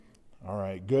All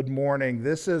right, good morning.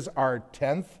 This is our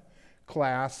 10th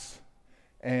class,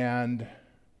 and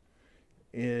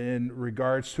in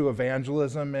regards to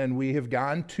evangelism, and we have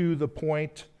gotten to the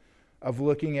point of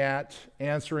looking at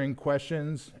answering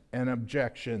questions and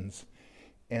objections.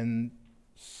 And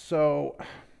so,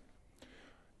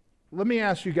 let me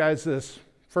ask you guys this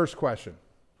first question.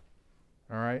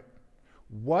 All right?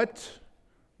 What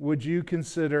would you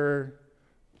consider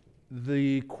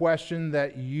the question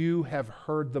that you have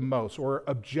heard the most, or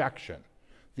objection?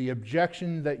 The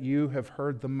objection that you have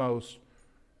heard the most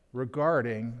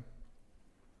regarding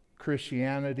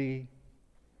Christianity,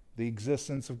 the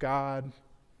existence of God,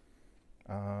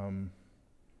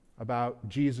 about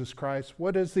Jesus Christ.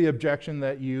 What is the objection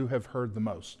that you have heard the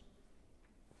most?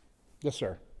 Yes,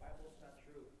 sir. The Bible's not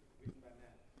true. Written by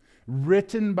man.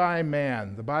 Written by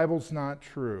man. The Bible's not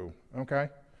true. Okay.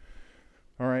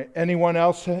 All right. Anyone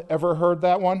else ever heard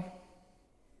that one?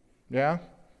 Yeah?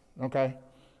 Okay.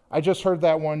 I just heard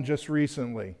that one just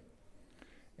recently.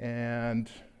 And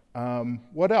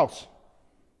what else?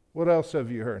 What else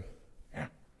have you heard? Yeah.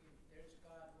 There's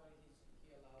God, why he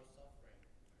allows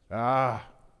suffering.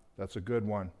 That's a good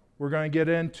one. We're going to get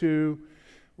into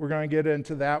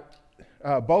that,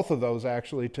 both of those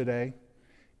actually today.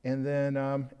 And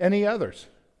then any others?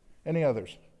 Any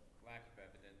others? Lack of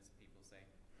evidence, people say.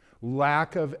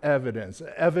 Lack of evidence.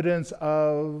 Evidence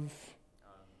of?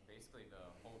 Basically the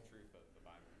whole truth of the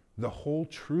Bible. The whole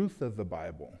truth of the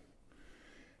Bible.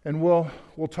 And we'll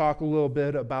talk a little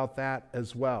bit about that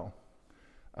as well.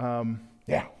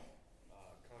 Yeah.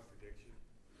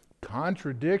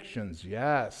 Contradictions,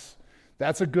 yes.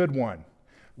 That's a good one.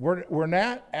 We're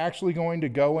not actually going to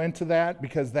go into that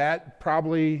because that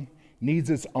probably needs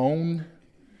its own,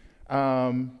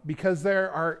 because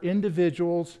there are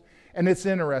individuals, and it's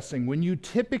interesting, when you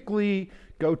typically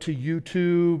go to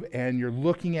YouTube and you're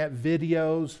looking at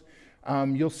videos,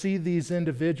 you'll see these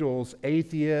individuals,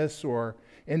 atheists or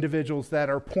individuals that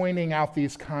are pointing out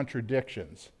these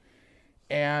contradictions.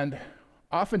 And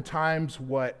oftentimes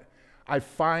what I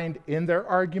find in their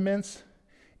arguments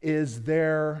is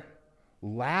their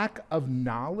lack of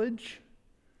knowledge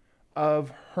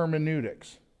of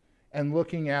hermeneutics and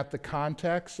looking at the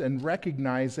context and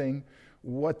recognizing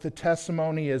what the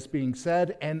testimony is being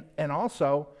said, and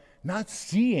also not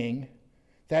seeing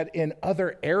that in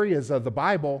other areas of the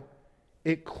Bible,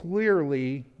 it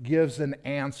clearly gives an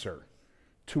answer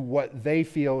to what they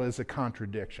feel is a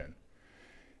contradiction.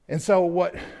 And so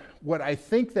what I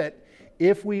think that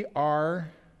if we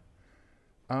are,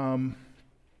 let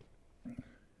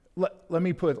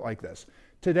me put it like this.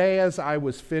 Today, as I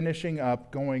was finishing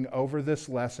up going over this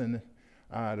lesson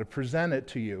to present it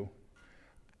to you,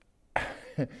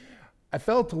 I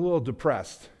felt a little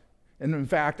depressed. And in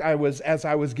fact, as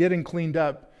I was getting cleaned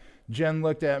up, Jen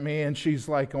looked at me and she's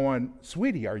like going,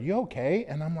 "Sweetie, are you okay?"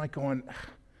 And I'm like going,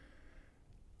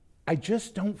 I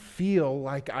just don't feel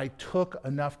like I took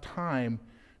enough time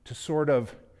to sort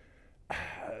of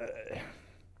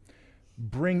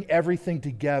bring everything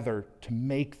together to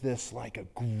make this like a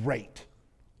great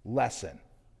lesson.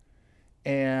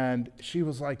 And she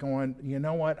was like going, "You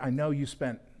know what? I know you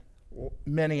spent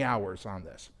many hours on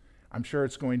this. I'm sure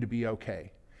it's going to be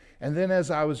okay." And then as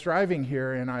I was driving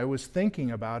here and I was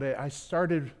thinking about it, I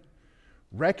started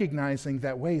recognizing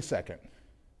that, wait a second,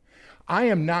 I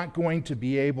am not going to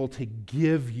be able to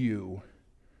give you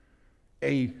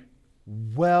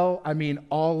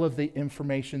all of the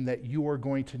information that you are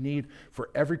going to need for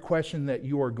every question that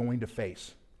you are going to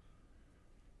face.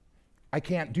 I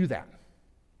can't do that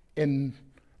in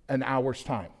an hour's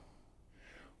time.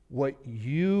 What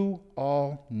you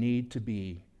all need to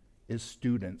be is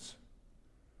students.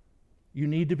 You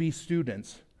need to be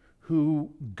students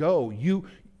who go. You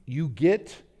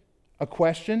get a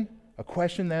question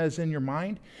that is in your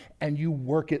mind, and you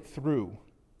work it through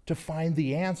to find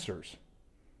the answers.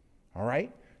 All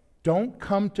right? Don't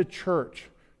come to church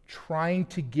trying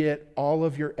to get all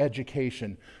of your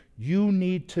education. You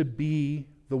need to be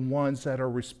the ones that are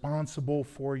responsible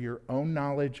for your own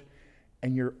knowledge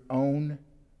and your own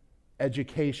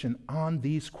education on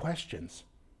these questions.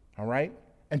 All right?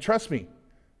 And trust me,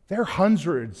 there are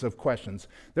hundreds of questions.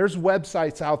 There's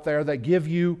websites out there that give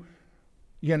you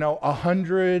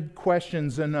 100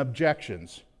 questions and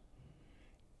objections.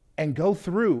 And go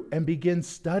through and begin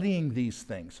studying these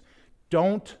things.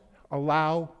 Don't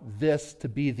allow this to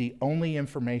be the only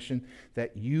information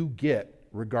that you get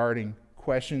regarding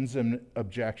questions and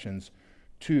objections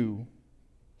to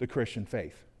the Christian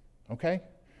faith. Okay?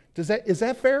 Is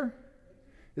that fair?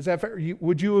 Is that fair?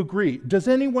 Would you agree? Does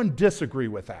anyone disagree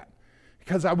with that?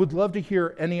 Because I would love to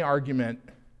hear any argument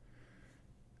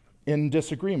in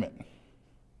disagreement.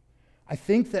 I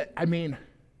think that,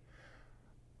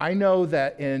 I know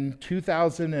that in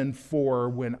 2004,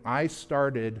 when I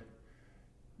started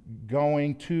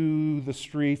going to the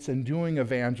streets and doing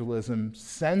evangelism,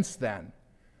 since then,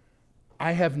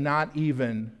 I have not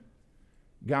even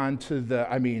gone to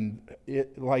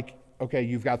okay,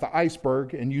 you've got the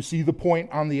iceberg and you see the point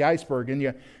on the iceberg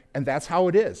and that's how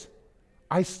it is.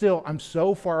 I'm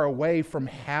so far away from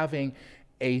having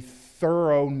a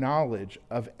thorough knowledge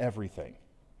of everything.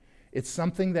 It's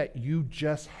something that you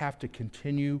just have to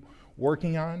continue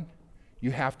working on.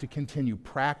 You have to continue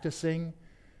practicing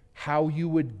how you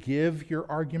would give your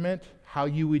argument, how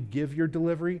you would give your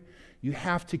delivery. You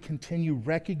have to continue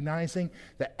recognizing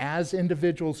that as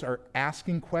individuals are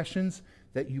asking questions,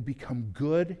 that you become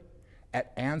good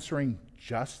at answering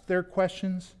just their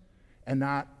questions and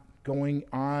not going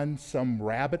on some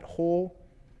rabbit hole.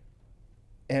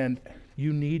 And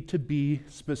you need to be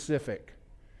specific.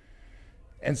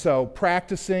 And so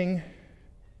practicing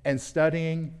and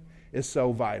studying is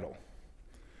so vital.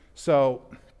 So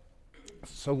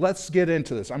let's get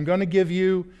into this. I'm going to give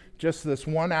you just this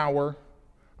 1 hour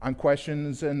on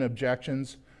questions and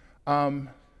objections.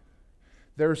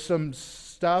 There's some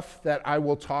stuff that I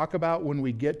will talk about when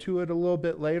we get to it a little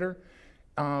bit later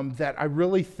that I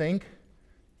really think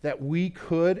that we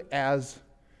could, as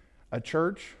a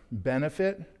church,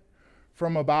 benefit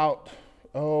from about,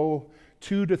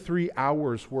 2 to 3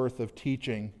 hours worth of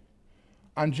teaching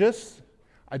on just,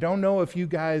 I don't know if you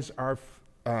guys are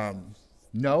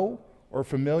know or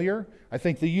familiar, I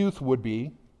think the youth would be,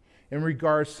 in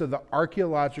regards to the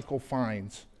archaeological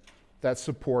finds that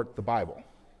support the Bible.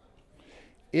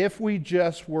 If we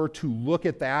just were to look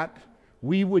at that,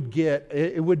 I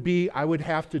would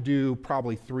have to do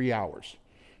probably 3 hours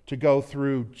to go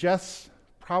through just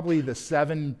probably the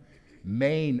 7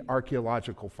 main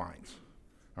archaeological finds.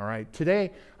 All right,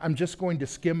 today I'm just going to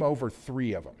skim over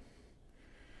 3 of them.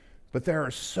 But there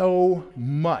are so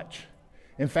much.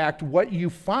 In fact, what you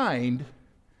find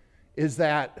is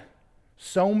that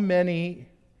so many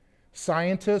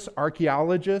scientists,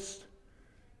 archaeologists,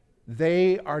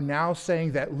 they are now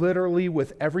saying that literally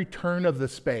with every turn of the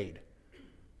spade,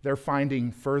 they're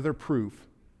finding further proof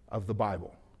of the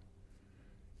Bible.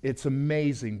 It's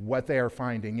amazing what they are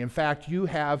finding. In fact, you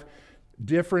have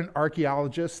different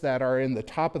archaeologists that are in the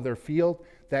top of their field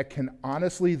that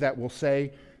will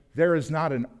say there is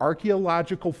not an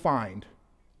archaeological find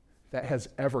that has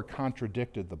ever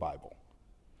contradicted the Bible.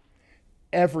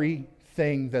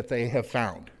 Everything that they have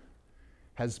found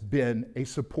has been a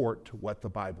support to what the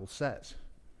Bible says.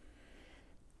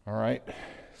 All right,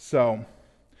 so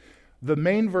the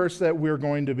main verse that we're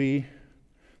going to be,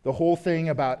 the whole thing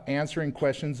about answering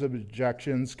questions of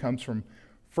objections comes from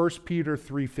 1 Peter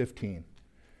 3:15.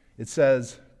 It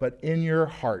says, "But in your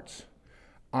hearts,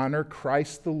 honor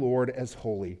Christ the Lord as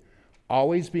holy,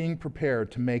 always being prepared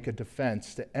to make a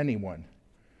defense to anyone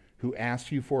who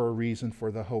asks you for a reason for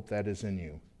the hope that is in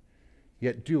you.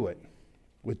 Yet do it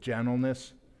with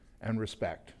gentleness and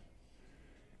respect."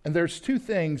 And there's 2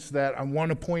 things that I want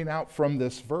to point out from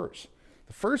this verse.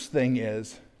 The first thing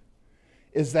is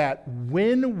that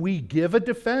when we give a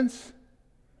defense,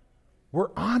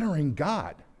 we're honoring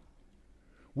God.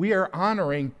 We are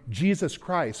honoring Jesus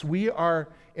Christ. We are,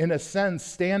 in a sense,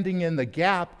 standing in the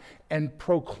gap and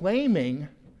proclaiming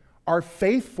our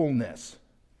faithfulness.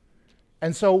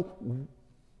 And so,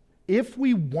 if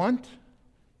we want,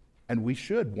 and we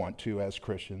should want to as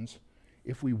Christians,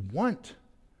 if we want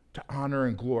to honor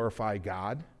and glorify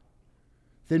God,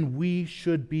 then we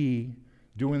should be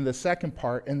doing the second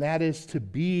part, and that is to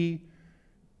be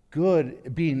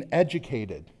good, being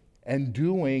educated, and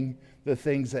doing the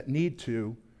things that need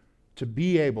to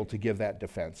be able to give that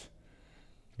defense.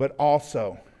 But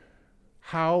also,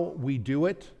 how we do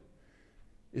it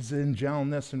is in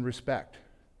gentleness and respect.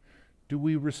 Do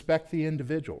we respect the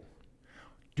individual?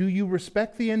 Do you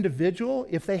respect the individual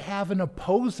if they have an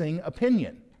opposing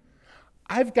opinion?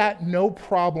 I've got no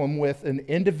problem with an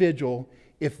individual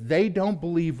if they don't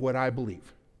believe what I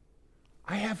believe.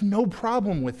 I have no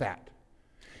problem with that.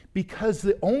 Because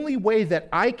the only way that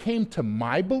I came to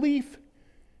my belief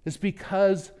is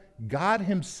because God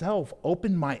Himself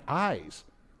opened my eyes,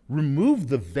 removed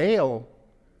the veil,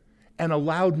 and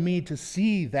allowed me to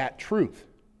see that truth.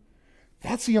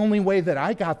 That's the only way that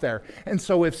I got there. And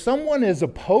so if someone is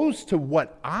opposed to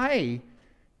what I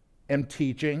am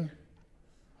teaching,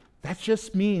 that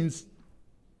just means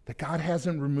that God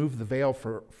hasn't removed the veil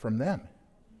from them.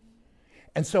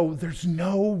 And so there's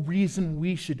no reason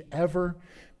we should ever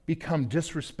become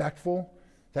disrespectful,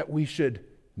 that we should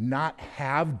not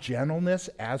have gentleness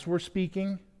as we're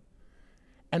speaking.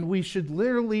 And we should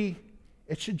literally,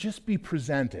 it should just be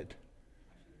presented.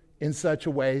 in such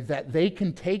a way that they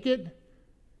can take it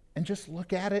and just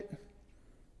look at it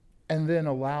and then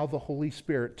allow the Holy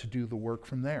Spirit to do the work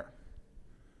from there.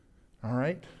 All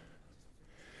right?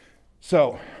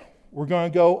 So, we're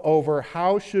going to go over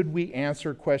how should we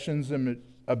answer questions and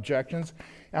objections.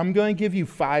 I'm going to give you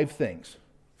 5 things,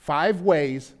 5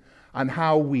 ways on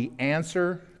how we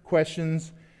answer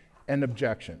questions and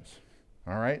objections.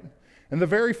 All right? And the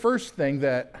very first thing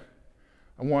that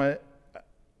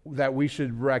we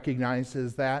should recognize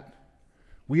is that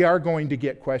we are going to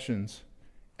get questions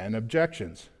and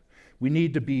objections. We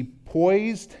need to be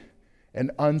poised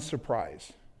and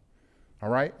unsurprised. All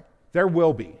right? There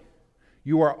will be.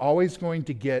 You are always going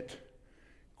to get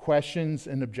questions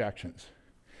and objections.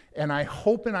 And I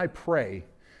hope and I pray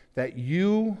that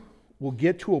you will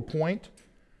get to a point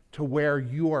to where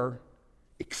you are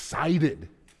excited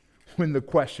when the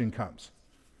question comes.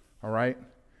 All right?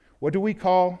 What do we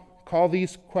call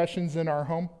these questions in our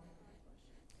home?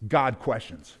 God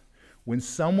questions. When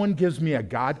someone gives me a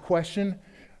God question,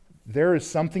 there is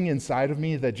something inside of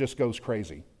me that just goes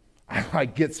crazy. I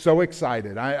get so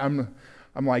excited. I'm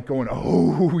like going,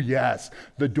 oh, yes,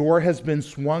 the door has been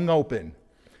swung open.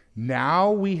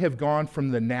 Now we have gone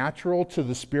from the natural to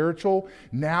the spiritual.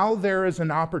 Now there is an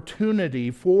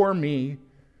opportunity for me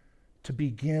to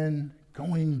begin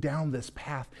going down this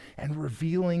path and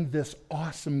revealing this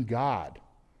awesome God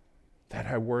that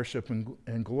I worship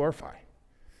and glorify.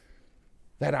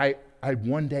 That I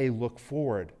one day look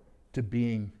forward to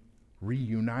being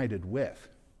reunited with.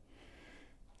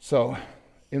 So,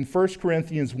 in 1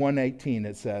 Corinthians 1:18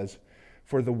 it says,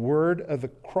 "For the word of the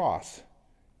cross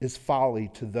is folly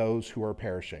to those who are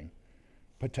perishing,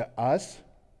 but to us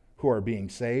who are being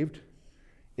saved,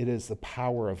 it is the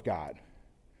power of God."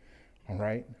 All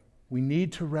right? We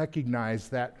need to recognize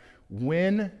that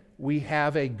when we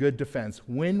have a good defense,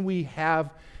 when we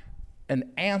have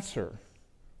an answer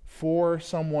for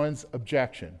someone's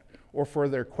objection or for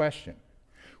their question,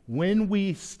 when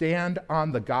we stand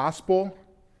on the gospel,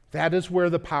 that is where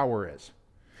the power is.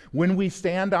 When we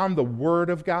stand on the Word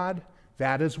of God,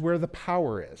 that is where the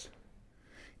power is.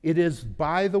 It is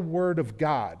by the Word of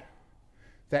God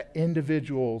that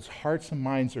individuals' hearts and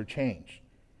minds are changed.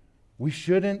 We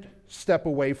shouldn't step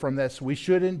away from this. We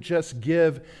shouldn't just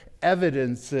give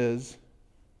evidences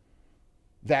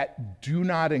that do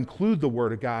not include the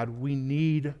Word of God. We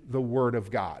need the Word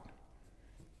of God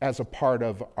as a part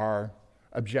of our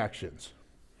objections.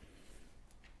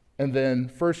 And then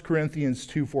 1 Corinthians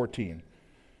 2:14.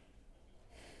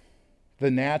 "The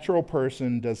natural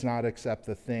person does not accept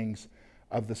the things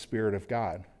of the Spirit of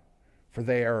God, for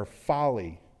they are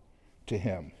folly to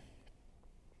him,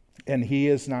 and he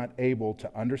is not able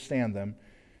to understand them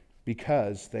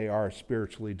because they are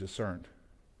spiritually discerned."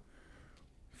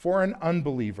 For an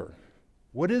unbeliever,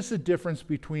 what is the difference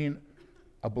between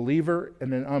a believer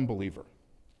and an unbeliever?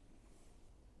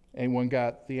 Anyone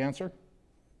got the answer?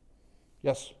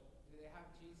 Yes?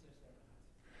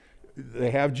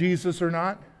 They have Jesus or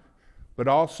not, but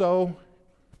also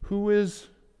who is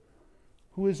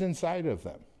inside of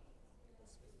them?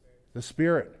 The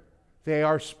Spirit. They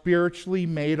are spiritually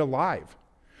made alive.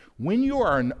 When you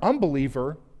are an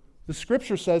unbeliever, the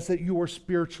Scripture says that you are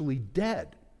spiritually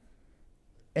dead.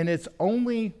 And it's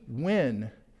only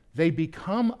when they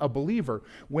become a believer,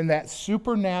 when that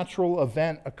supernatural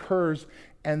event occurs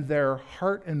and their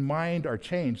heart and mind are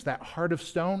changed, that heart of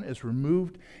stone is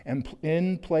removed and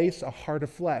in place a heart of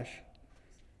flesh.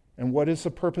 And what is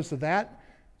the purpose of that?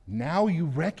 Now you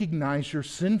recognize your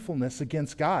sinfulness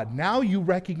against God. Now you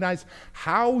recognize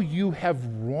how you have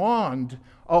wronged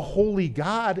a holy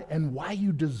God and why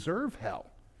you deserve hell.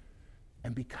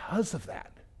 And because of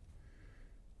that,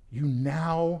 you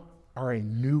now are a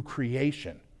new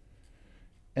creation.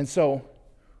 And so,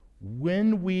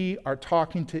 when we are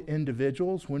talking to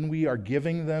individuals, when we are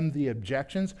giving them the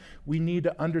objections, we need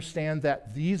to understand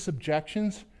that these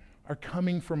objections are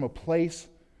coming from a place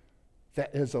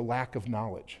that is a lack of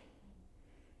knowledge.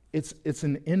 It's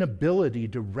an inability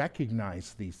to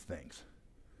recognize these things.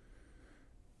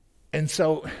 And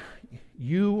so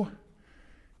you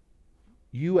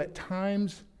at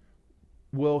times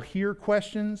will hear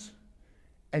questions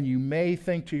and you may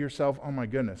think to yourself, oh my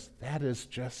goodness, that is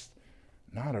just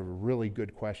not a really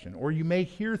good question. Or you may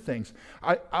hear things.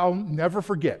 I'll never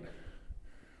forget.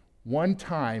 One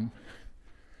time,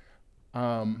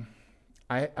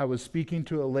 I was speaking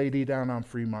to a lady down on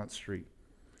Fremont Street,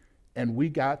 and we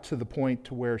got to the point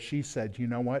to where she said, you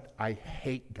know what, I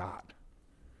hate God.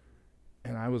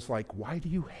 And I was like, why do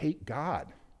you hate God?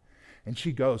 And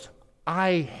she goes,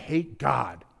 I hate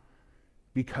God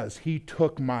because he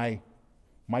took my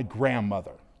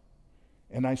grandmother.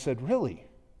 And I said, really?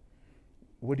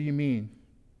 what do you mean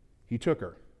he took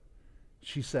her?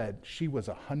 She said she was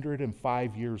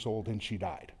 105 years old and she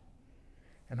died.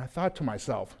 And I thought to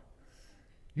myself,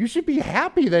 you should be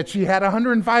happy that she had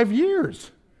 105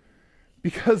 years,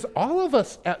 because all of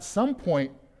us at some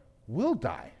point will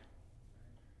die.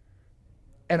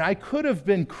 And I could have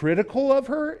been critical of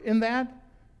her in that,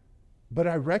 but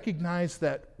I recognized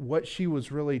that what she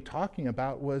was really talking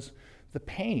about was the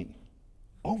pain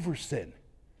over sin.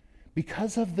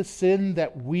 Because of the sin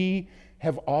that we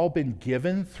have all been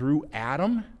given through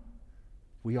Adam,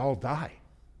 we all die.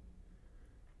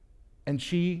 And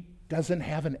she doesn't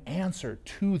have an answer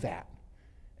to that.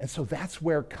 And so that's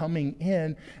where coming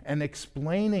in and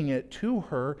explaining it to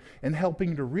her and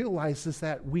helping to realize is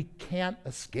that we can't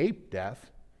escape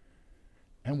death,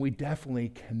 and we definitely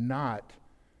cannot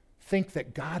think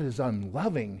that God is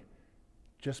unloving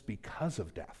just because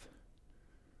of death.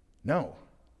 No.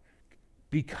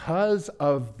 Because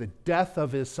of the death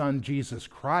of his son, Jesus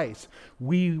Christ,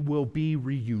 we will be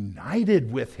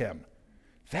reunited with him.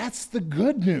 That's the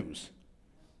good news,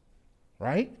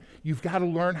 right? You've got to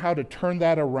learn how to turn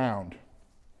that around.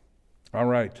 All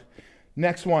right.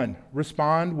 Next one,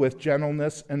 respond with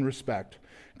gentleness and respect.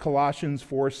 Colossians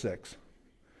 4:6.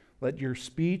 Let your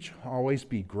speech always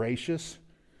be gracious,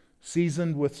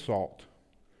 seasoned with salt,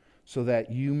 so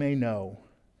that you may know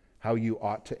how you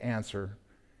ought to answer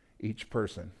each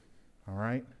person. All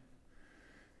right?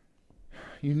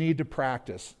 You need to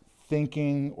practice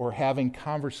thinking or having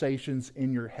conversations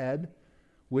in your head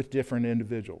with different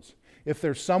individuals. If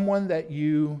there's someone that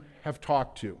you have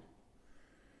talked to,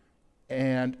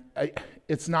 and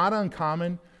it's not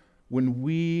uncommon when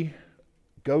we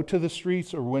go to the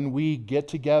streets or when we get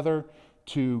together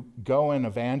to go and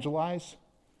evangelize,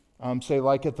 say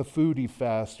like at the Foodie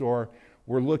Fest, or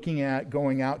we're looking at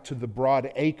going out to the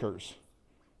Broad Acres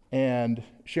and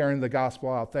sharing the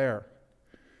gospel out there.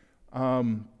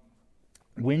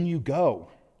 When you go,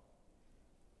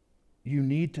 you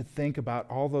need to think about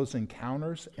all those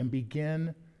encounters and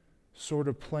begin sort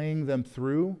of playing them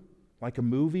through like a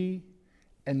movie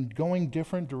and going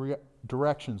different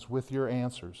directions with your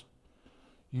answers.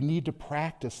 You need to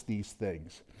practice these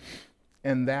things.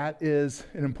 And that is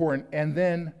an important. And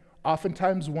then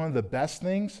oftentimes one of the best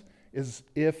things is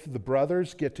if the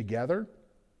brothers get together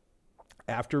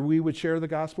after we would share the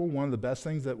gospel, one of the best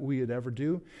things that we would ever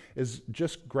do is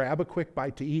just grab a quick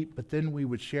bite to eat, but then we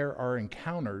would share our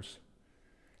encounters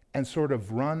and sort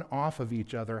of run off of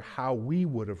each other how we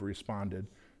would have responded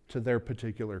to their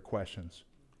particular questions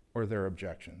or their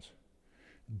objections.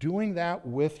 Doing that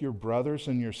with your brothers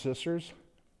and your sisters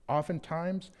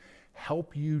oftentimes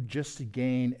help you just to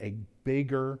gain a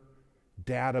bigger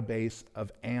database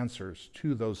of answers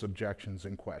to those objections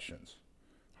and questions.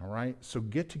 All right? So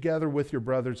get together with your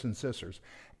brothers and sisters.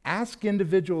 Ask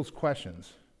individuals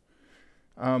questions.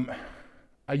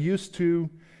 I used to,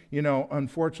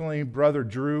 unfortunately, Brother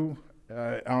Drew,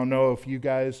 I don't know if you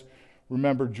guys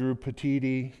remember Drew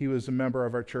Petiti. He was a member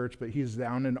of our church, but he's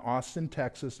down in Austin,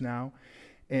 Texas now.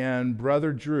 And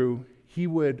Brother Drew, we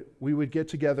would get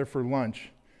together for lunch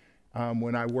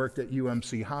when I worked at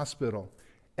UMC Hospital.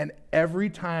 And every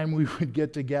time we would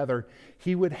get together,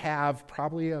 he would have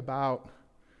probably about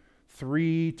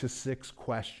 3 to 6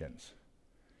 questions.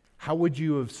 How would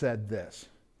you have said this?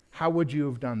 How would you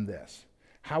have done this?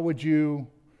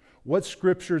 What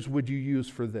scriptures would you use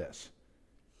for this?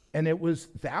 And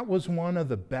that was one of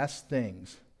the best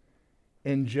things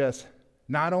in just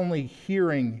not only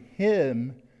hearing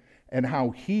him and how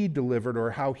he delivered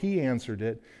or how he answered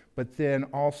it, but then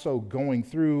also going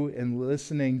through and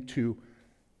listening to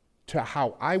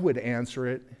how I would answer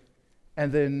it,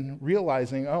 and then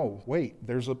realizing, oh, wait,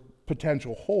 there's a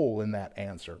potential hole in that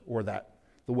answer or the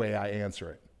way I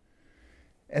answer it.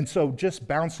 And so just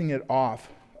bouncing it off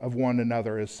of one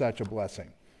another is such a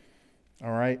blessing.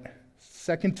 All right?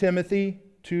 2 Timothy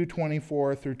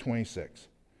 2:24 through 26.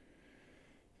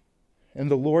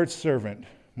 And the Lord's servant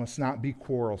must not be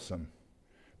quarrelsome,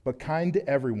 but kind to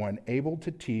everyone, able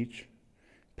to teach,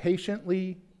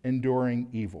 patiently enduring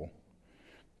evil,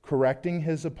 correcting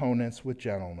his opponents with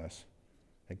gentleness,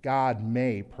 that God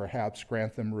may perhaps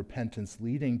grant them repentance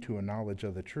leading to a knowledge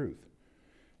of the truth,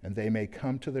 and they may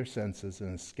come to their senses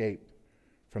and escape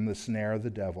from the snare of the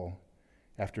devil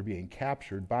after being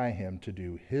captured by him to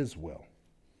do his will.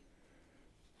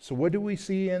 So what do we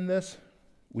see in this?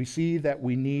 We see that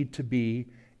we need to be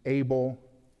able,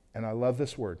 and I love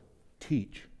this word,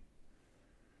 teach.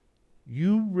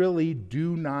 You really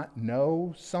do not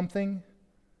know something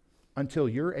until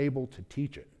you're able to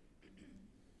teach it.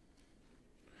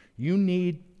 You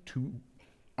need to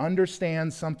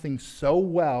understand something so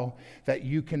well that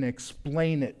you can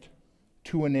explain it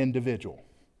to an individual.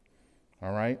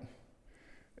 All right?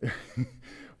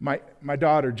 My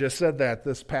daughter just said that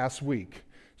this past week.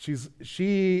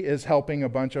 She is helping a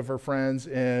bunch of her friends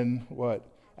in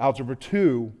Algebra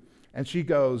 2, and she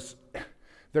goes,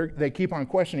 they keep on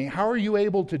questioning, how are you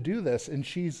able to do this? And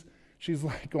she's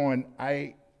like going,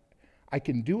 I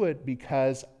can do it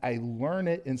because I learn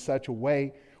it in such a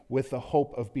way with the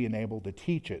hope of being able to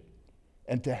teach it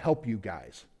and to help you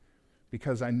guys.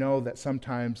 Because I know that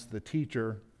sometimes the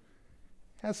teacher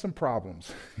has some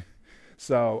problems.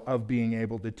 So, of being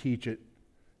able to teach it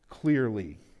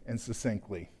clearly and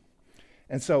succinctly.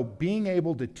 And so being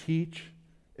able to teach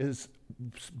is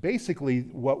basically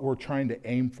what we're trying to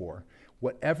aim for.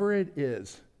 Whatever it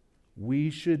is,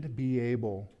 we should be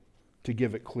able to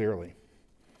give it clearly.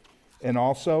 And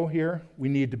also here, we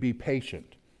need to be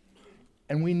patient.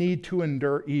 And we need to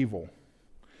endure evil.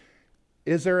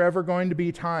 Is there ever going to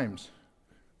be times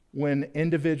when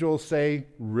individuals say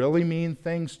really mean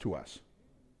things to us?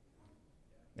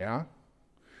 Yeah?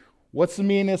 What's the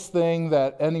meanest thing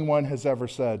that anyone has ever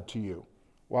said to you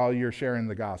while you're sharing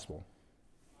the gospel?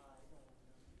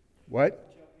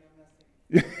 What?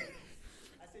 I said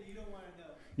you don't want to know.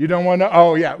 You don't want to?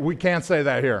 Oh, yeah, we can't say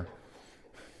that here.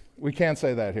 We can't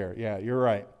say that here. Yeah, you're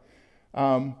right.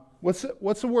 What's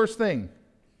the worst thing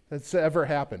that's ever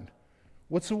happened?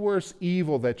 What's the worst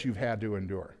evil that you've had to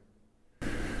endure?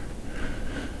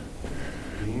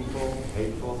 Painful,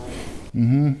 hateful,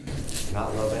 Mm-hmm.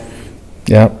 not loving.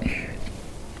 Yep.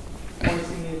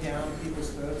 Forcing it down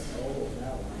people's throats. Oh,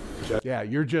 that one. Yeah,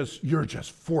 you're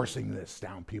just forcing this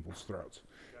down people's throats.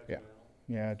 Yeah.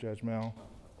 Yeah, Judge Mel.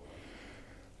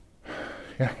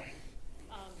 Yeah.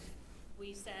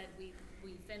 We said, we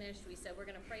finished, we said, we're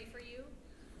going to pray for you.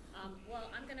 Well,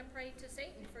 I'm going to pray to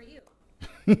Satan for you.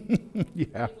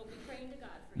 Yeah. We will be praying to God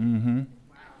for you. Mm-hmm. You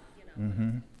know.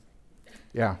 Mm-hmm.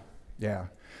 Yeah, yeah.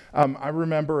 I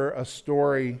remember a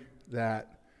story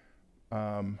that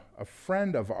a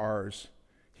friend of ours,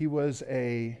 he was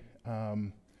a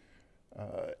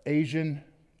Asian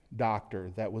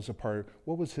doctor that was a part of,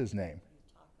 what was his name?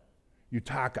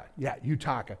 Yutaka. Yeah,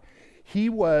 Yutaka. He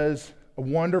was a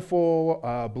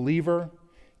wonderful believer,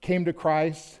 came to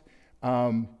Christ.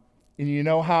 And you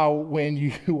know how when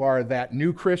you are that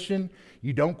new Christian,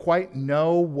 you don't quite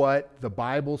know what the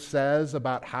Bible says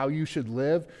about how you should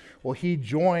live? Well, he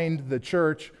joined the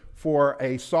church for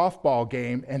a softball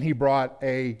game, and he brought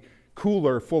a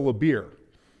cooler full of beer.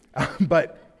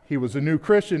 But he was a new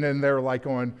Christian, and they're like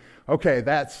going, okay,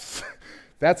 that's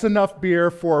enough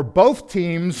beer for both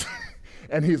teams.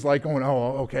 And he's like going,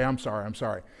 oh, okay, I'm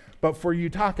sorry. But for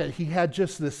Yutaka, he had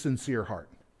just this sincere heart.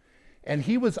 And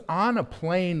he was on a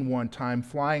plane one time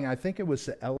flying, I think it was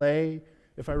to L.A.,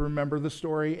 if I remember the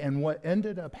story. And what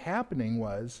ended up happening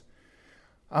was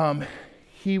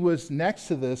he was next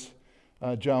to this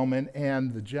gentleman,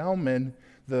 and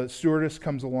the stewardess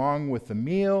comes along with the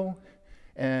meal,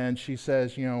 and she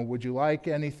says, would you like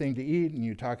anything to eat? And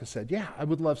Yutaka said, yeah, I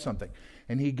would love something.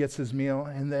 And he gets his meal,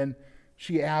 and then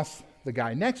she asks the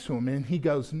guy next to him, and he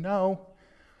goes, no,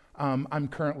 I'm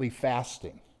currently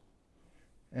fasting.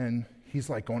 And he's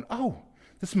like going, oh,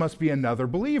 this must be another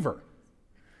believer.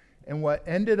 And what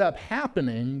ended up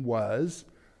happening was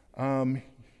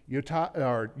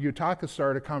Yutaka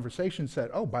started a conversation, said,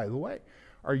 oh, by the way,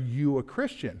 are you a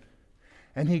Christian?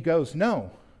 And he goes,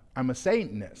 no, I'm a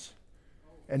Satanist.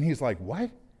 And he's like, what?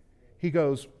 He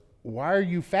goes, why are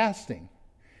you fasting?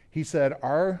 He said,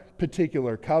 our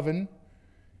particular coven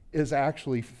is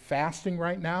actually fasting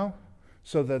right now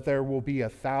so that there will be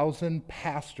 1,000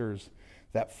 pastors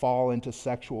that fall into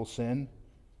sexual sin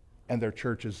and their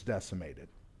church is decimated.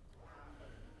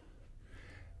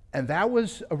 And that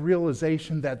was a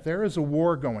realization that there is a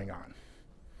war going on.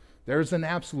 There's an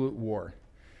absolute war.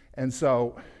 And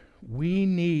so we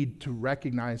need to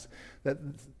recognize that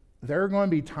there are going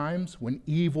to be times when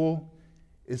evil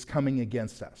is coming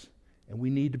against us. And we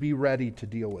need to be ready to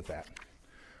deal with that.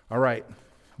 All right,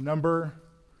 number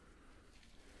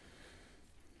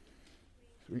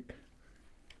 3.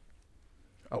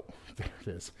 Oh, there it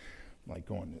is. Like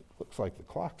going, it looks like the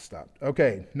clock stopped.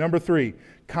 Okay, number 3,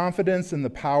 confidence in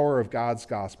the power of God's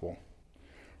gospel.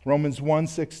 Romans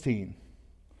 1:16.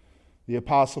 The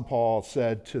Apostle Paul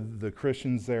said to the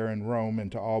Christians there in Rome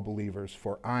and to all believers,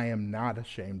 for I am not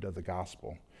ashamed of the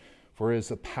gospel, for it is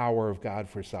the power of God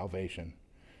for salvation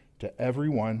to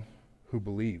everyone who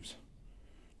believes,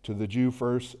 to the Jew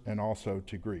first and also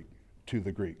to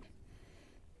the Greek.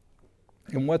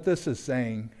 And what this is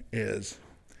saying is,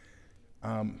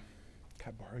 can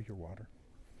I borrow your water?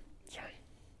 Sorry.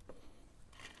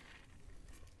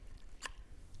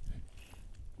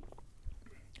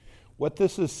 What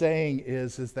this is saying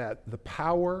is that the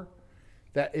power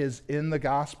that is in the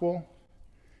gospel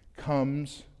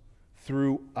comes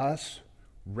through us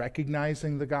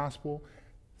recognizing the gospel,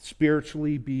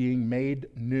 spiritually being made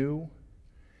new.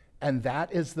 And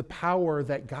that is the power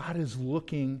that God is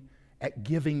looking at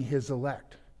giving his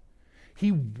elect.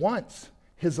 He wants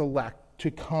his elect to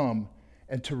come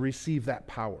and to receive that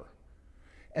power.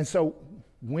 And so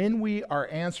when we are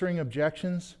answering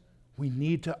objections, we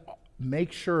need to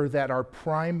make sure that our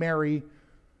primary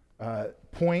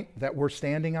point that we're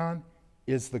standing on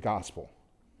is the gospel.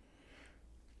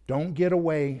 Don't get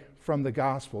away from the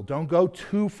gospel. Don't go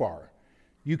too far.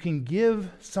 You can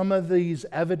give some of these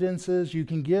evidences, you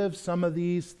can give some of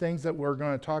these things that we're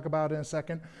going to talk about in a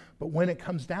second, but when it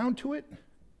comes down to it,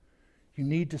 you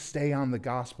need to stay on the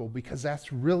gospel because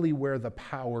that's really where the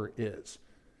power is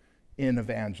in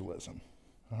evangelism.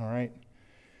 All right?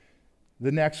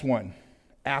 The next one,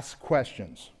 ask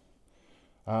questions.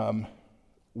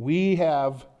 We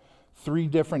have 3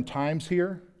 different times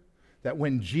here that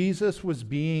when Jesus was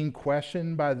being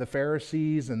questioned by the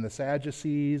Pharisees and the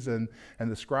Sadducees and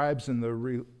the scribes and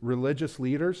the religious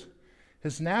leaders,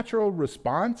 his natural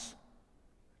response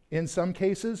in some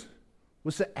cases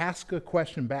was to ask a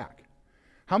question back.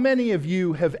 How many of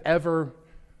you have ever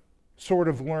sort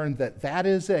of learned that that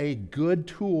is a good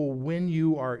tool when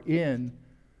you are in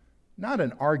not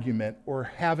an argument or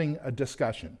having a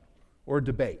discussion or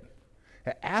debate?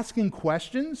 Asking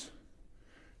questions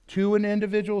to an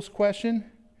individual's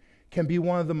question can be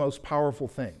one of the most powerful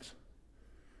things.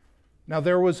 Now,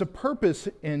 there was a purpose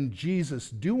in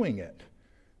Jesus doing it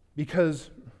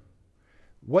because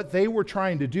what they were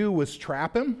trying to do was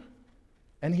trap him,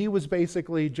 and he was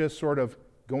basically just sort of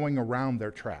going around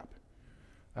their trap.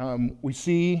 We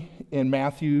see in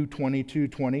Matthew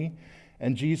 22:20,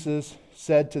 and Jesus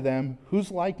said to them, "Whose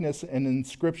likeness and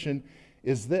inscription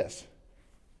is this?"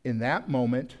 In that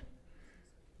moment,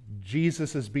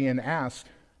 Jesus is being asked,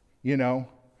 do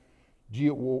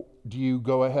you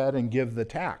go ahead and give the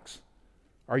tax?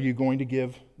 Are you going to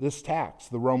give this tax,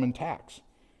 the Roman tax?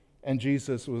 And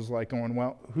Jesus was like going,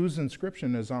 well, whose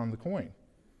inscription is on the coin?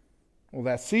 Well,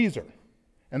 that's Caesar.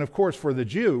 And of course, for the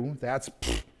Jew,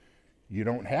 you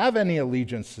don't have any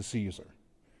allegiance to Caesar.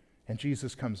 And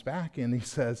Jesus comes back and he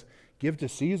says, give to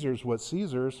Caesar's what's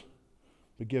Caesar's,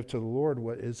 but give to the Lord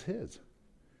what is his.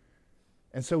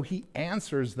 And so he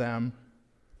answers them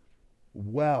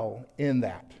well in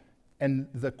that. And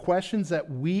the questions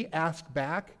that we ask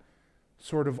back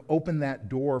sort of open that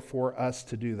door for us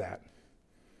to do that.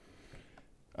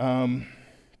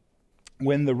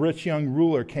 When the rich young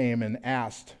ruler came and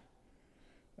asked,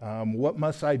 what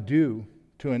must I do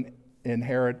to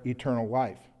inherit eternal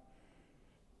life?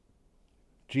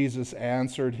 Jesus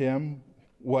answered him,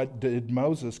 what did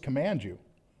Moses command you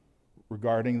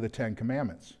regarding the 10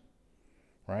 Commandments?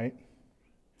 Right?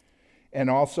 And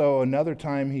also another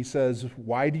time he says,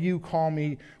 why do you call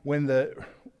me, when the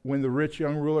rich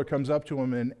young ruler comes up to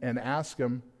him and asks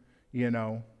him,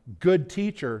 good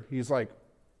teacher, he's like,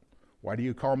 why do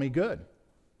you call me good?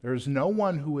 There's no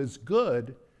one who is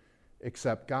good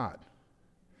except God.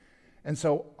 And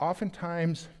so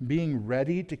oftentimes being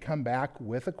ready to come back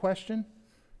with a question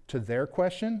to their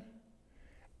question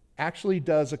actually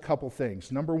does a couple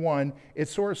things. Number one, it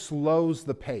sort of slows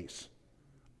the pace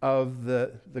of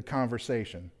the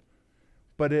conversation.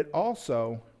 But it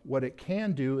also, what it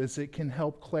can do is it can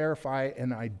help clarify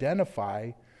and identify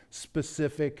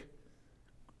specific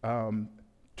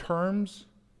terms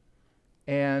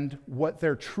and what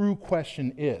their true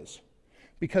question is.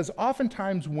 Because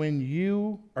oftentimes when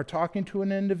you are talking to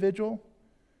an individual,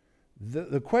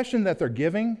 the question that they're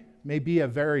giving may be a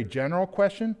very general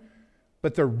question,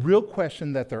 but the real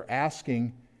question that they're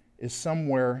asking is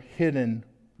somewhere hidden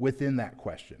within that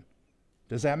question.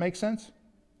 Does that make sense?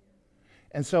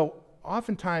 And so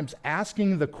oftentimes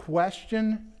asking the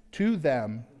question to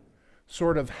them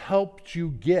sort of helped you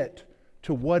get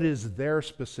to what is their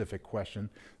specific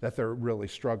question that they're really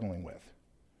struggling with.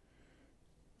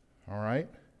 All right?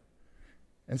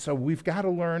 And so we've got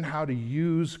to learn how to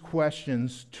use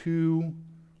questions to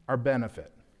our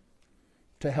benefit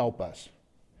to help us.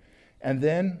 And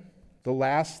then the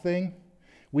last thing,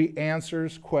 we answer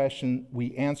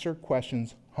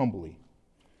questions humbly.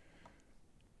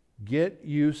 Get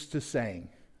used to saying,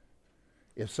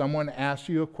 if someone asks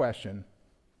you a question,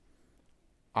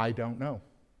 I don't know.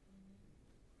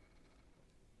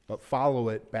 But follow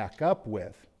it back up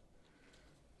with,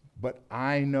 but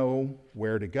I know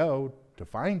where to go to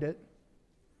find it.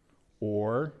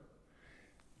 Or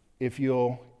if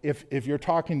you're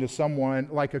talking to someone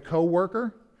like a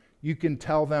coworker, you can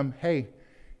tell them, hey,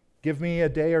 give me a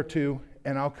day or two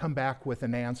and I'll come back with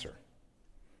an answer.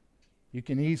 You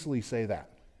can easily say that.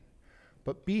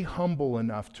 But be humble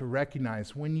enough to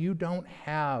recognize when you don't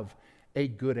have a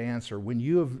good answer, when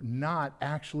you have not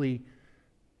actually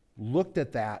looked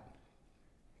at that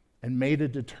and made a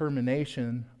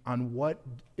determination on what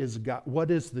is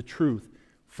the truth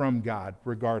from God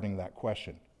regarding that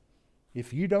question.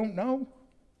 If you don't know,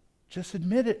 just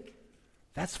admit it.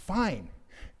 That's fine.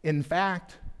 In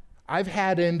fact, I've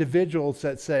had individuals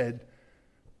that said,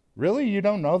 "Really, you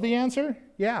don't know the answer?"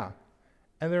 "Yeah."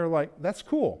 And they're like, "That's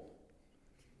cool."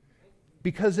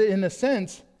 Because in a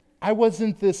sense, I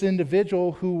wasn't this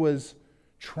individual who was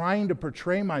trying to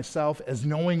portray myself as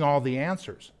knowing all the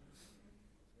answers.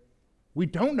 We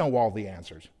don't know all the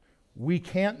answers. We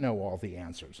can't know all the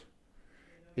answers.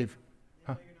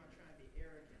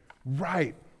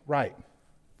 Right.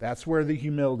 That's where the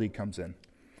humility comes in.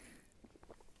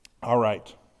 All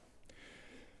right.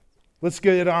 Let's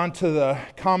get on to the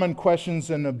common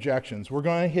questions and objections. We're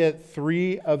going to hit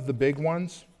 3 of the big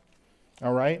ones.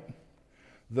 All right.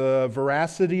 The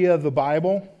veracity of the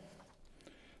Bible,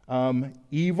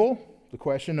 evil, the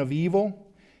question of evil,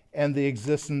 and the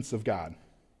existence of God.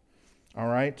 All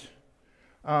right?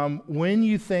 When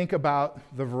you think about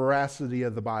the veracity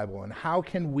of the Bible and how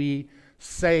can we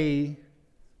say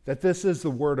that this is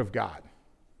the Word of God,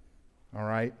 all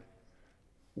right,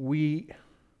 we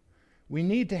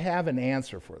need to have an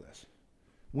answer for this.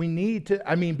 We need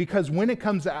to, because when it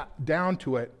comes down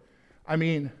to it,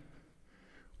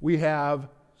 we have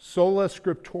sola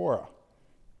scriptura,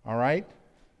 all right?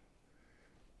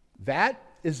 That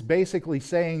is basically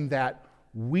saying that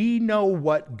we know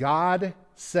what God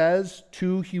says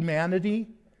to humanity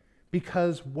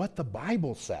because what the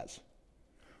Bible says.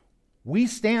 We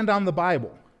stand on the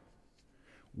Bible.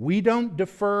 We don't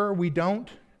defer, we don't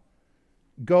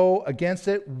go against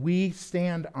it, we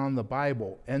stand on the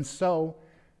Bible. And so,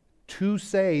 to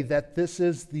say that this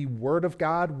is the Word of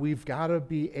God, we've got to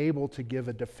be able to give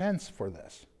a defense for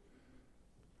this.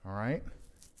 All right?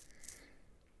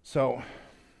 So,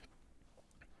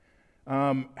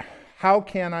 how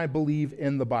can I believe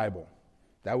in the Bible?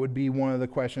 That would be one of the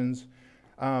questions.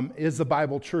 Is the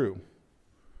Bible true?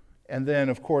 And then,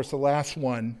 of course, the last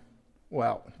one,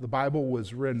 well, the Bible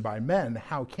was written by men.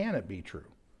 How can it be true?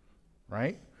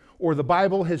 Right? Or the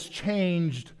Bible has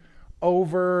changed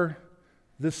over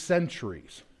the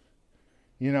centuries.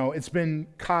 It's been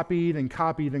copied and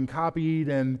copied and copied,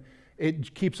 and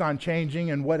it keeps on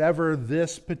changing, and whatever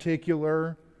this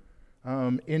particular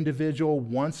individual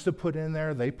wants to put in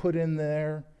there, they put in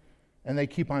there, and they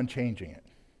keep on changing it.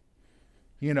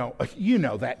 You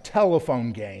know that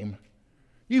telephone game.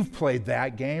 You've played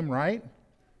that game, right?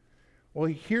 Well,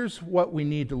 here's what we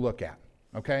need to look at,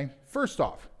 okay? First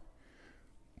off,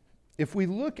 if we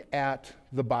look at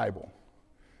the Bible,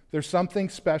 there's something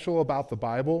special about the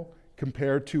Bible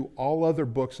compared to all other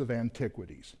books of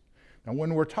antiquities. Now,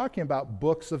 when we're talking about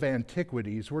books of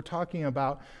antiquities, we're talking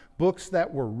about books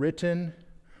that were written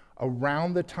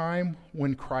around the time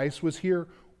when Christ was here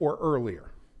or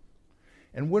earlier.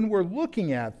 And when we're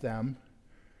looking at them,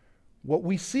 what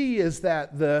we see is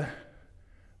that the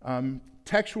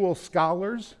textual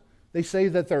scholars, they say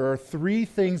that there are 3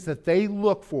 things that they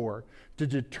look for to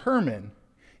determine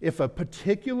if a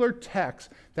particular text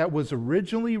that was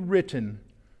originally written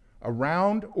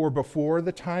around or before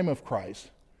the time of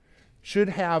Christ should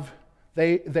have,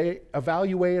 they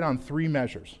evaluate on 3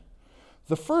 measures.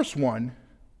 The first one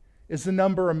is the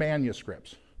number of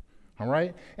manuscripts, all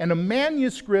right? And a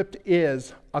manuscript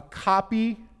is a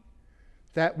copy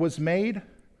that was made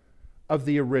of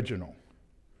the original.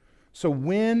 So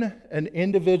when an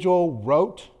individual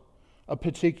wrote a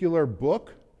particular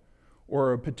book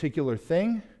or a particular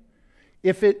thing,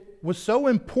 if it was so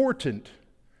important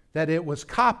that it was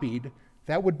copied,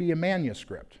 that would be a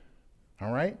manuscript,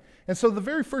 all right? And so the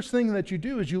very first thing that you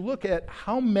do is you look at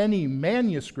how many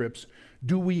manuscripts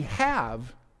do we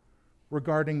have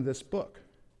regarding this book,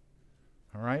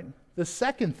 all right? The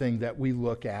second thing that we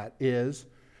look at is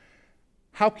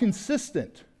how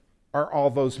consistent are all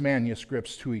those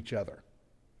manuscripts to each other,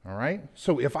 all right?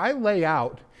 So if I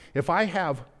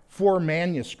have 4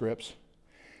 manuscripts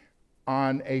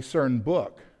on a certain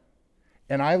book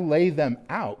and I lay them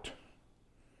out,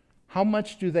 how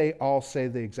much do they all say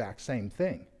the exact same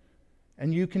thing?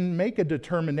 And you can make a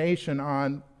determination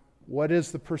on what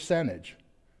is the percentage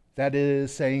that it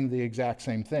is saying the exact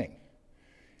same thing.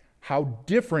 How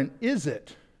different is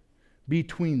it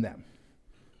between them?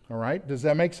 All right, does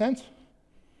that make sense?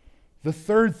 The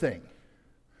third thing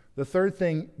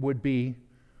would be,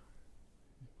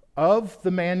 of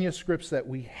the manuscripts that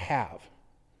we have,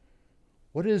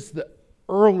 what is the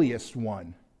earliest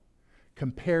one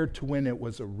compared to when it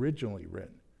was originally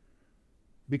written.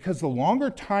 Because the longer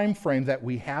time frame that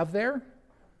we have there,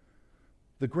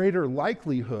 the greater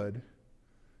likelihood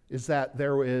is that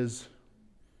there is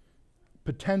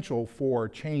potential for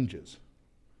changes.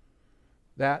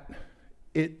 That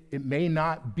it may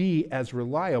not be as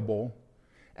reliable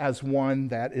as one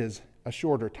that is a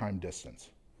shorter time distance.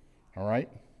 All right?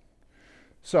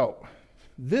 So,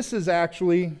 this is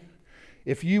actually,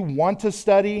 if you want to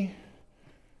study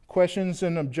questions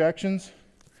and objections,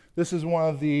 this is one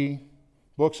of the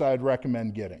books I'd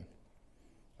recommend getting.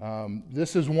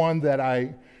 This is one that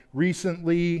I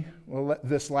recently,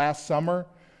 this last summer,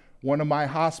 one of my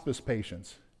hospice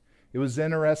patients. It was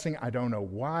interesting. I don't know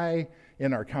why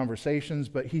in our conversations,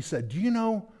 but he said, "Do you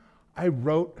know, I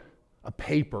wrote a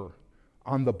paper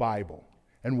on the Bible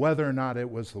and whether or not it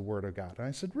was the Word of God." And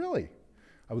I said, "Really?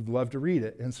 I would love to read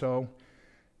it." And so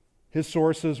his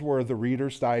sources were the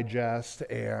Reader's Digest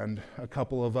and a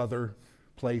couple of other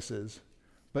places.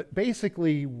 But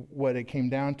basically what it came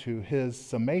down to, his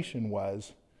summation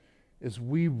is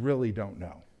we really don't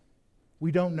know.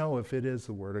 We don't know if it is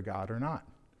the Word of God or not.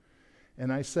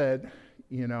 And I said,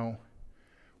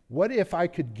 what if I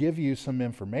could give you some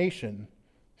information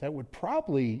that would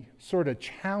probably sort of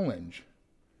challenge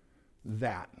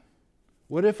that?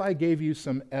 What if I gave you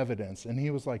some evidence? And he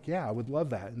was like, "Yeah, I would love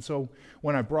that." And so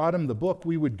when I brought him the book,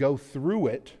 we would go through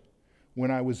it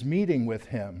when I was meeting with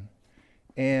him.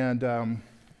 And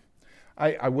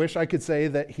I wish I could say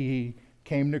that he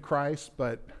came to Christ,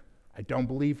 but I don't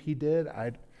believe he did.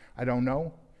 I don't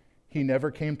know. He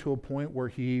never came to a point where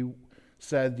he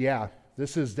said, "Yeah,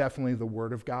 this is definitely the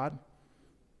Word of God."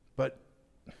 But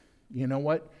you know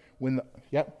what?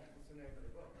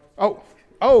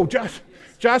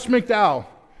 Josh McDowell,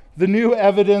 The New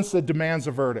Evidence That Demands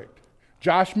a Verdict.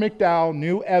 Josh McDowell,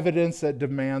 New Evidence That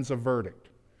Demands a Verdict.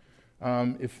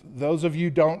 If those of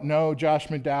you don't know Josh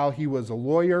McDowell, he was a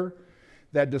lawyer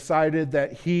that decided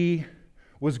that he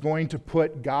was going to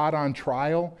put God on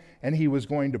trial and he was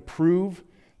going to prove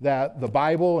that the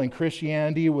Bible and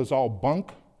Christianity was all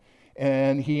bunk.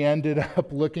 And he ended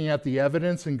up looking at the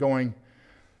evidence and going,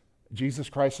 Jesus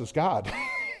Christ is God.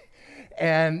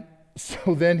 And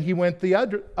so then he went the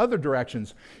other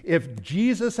directions. If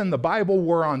Jesus and the Bible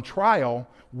were on trial,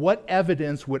 what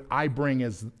evidence would I bring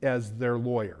as their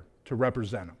lawyer to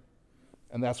represent them?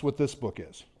 And that's what this book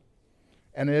is.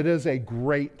 And it is a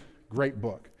great, great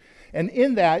book. And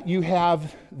in that, you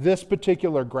have this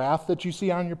particular graph that you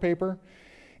see on your paper.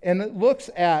 And it looks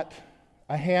at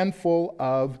a handful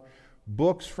of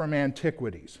books from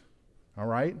antiquities. All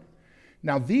right?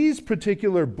 Now, these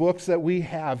particular books that we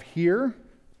have here,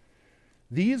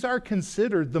 these are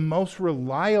considered the most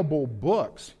reliable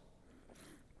books.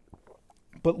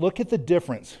 But look at the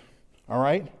difference, all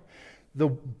right? The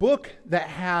book that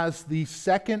has the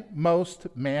second most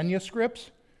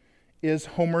manuscripts is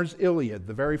Homer's Iliad,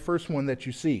 the very first one that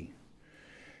you see.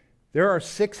 There are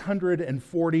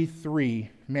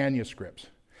 643 manuscripts.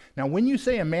 Now, when you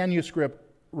say a manuscript,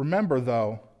 remember,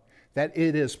 though, that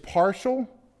it is partial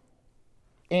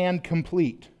and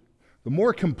complete. The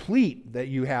more complete that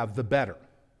you have, the better.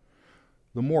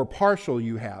 The more partial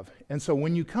you have. And so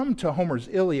when you come to Homer's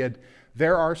Iliad,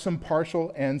 there are some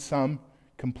partial and some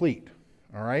complete.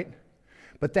 All right?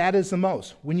 But that is the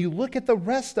most. When you look at the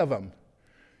rest of them,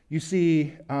 you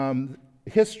see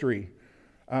history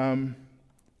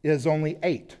is only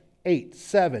 8,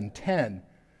 7, 10.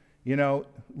 You know,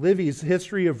 Livy's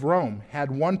History of Rome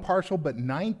had one partial but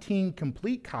 19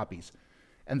 complete copies.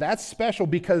 And that's special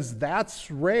because that's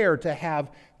rare to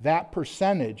have that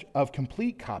percentage of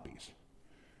complete copies.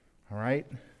 All right?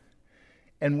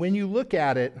 And when you look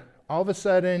at it, all of a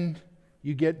sudden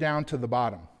you get down to the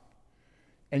bottom.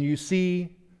 And you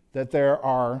see that there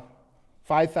are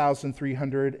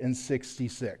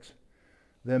 5,366.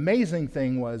 The amazing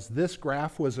thing was this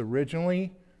graph was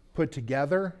originally put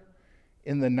together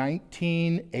in the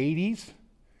 1980s,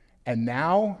 and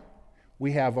now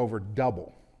we have over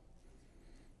double.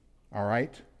 All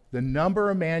right? The number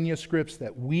of manuscripts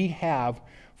that we have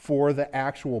for the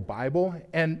actual Bible,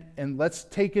 and let's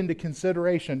take into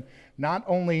consideration not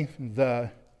only the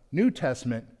New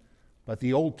Testament, but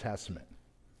the Old Testament.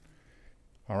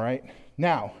 All right?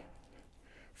 Now,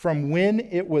 from when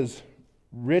it was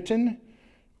written,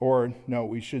 or no,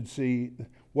 we should see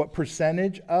what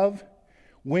percentage of.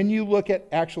 When you look at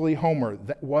actually Homer,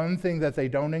 one thing that they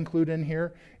don't include in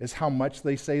here is how much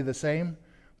they say the same.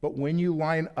 But when you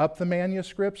line up the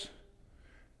manuscripts,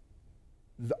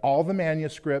 all the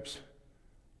manuscripts,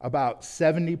 about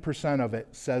 70% of it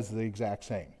says the exact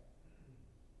same.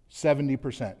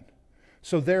 70%.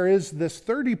 So there is this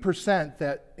 30%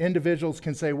 that individuals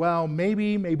can say, well,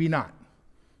 maybe, maybe not,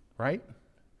 right?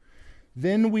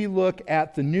 Then we look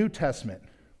at the New Testament.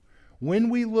 When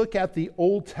we look at the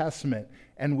Old Testament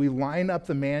and we line up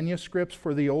the manuscripts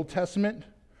for the Old Testament,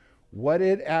 what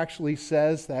it actually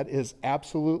says that is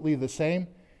absolutely the same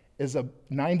is a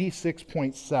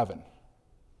 96.7.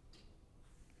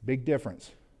 Big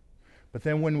difference. But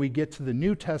then when we get to the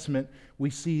New Testament, we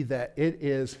see that it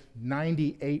is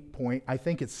 98 point, I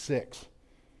think it's 6.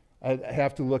 I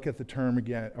have to look at the term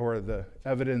again, or the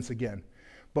evidence again.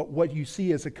 But what you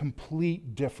see is a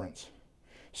complete difference.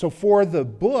 So for the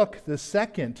book, the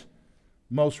second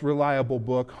most reliable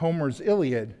book, Homer's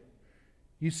Iliad,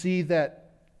 you see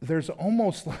that there's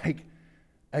almost like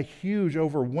a huge,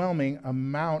 overwhelming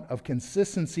amount of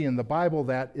consistency in the Bible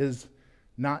that is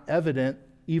not evident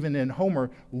even in Homer,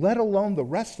 let alone the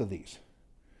rest of these.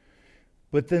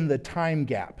 But then the time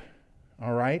gap,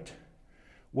 all right?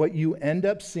 What you end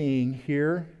up seeing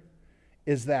here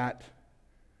is that,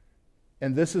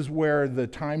 and this is where the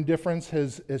time difference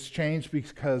has changed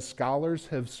because scholars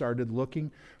have started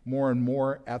looking more and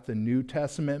more at the New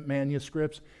Testament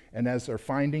manuscripts, and as they're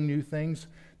finding new things,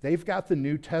 they've got the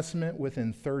New Testament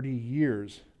within 30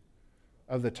 years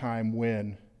of the time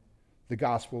when the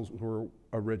Gospels were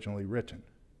originally written.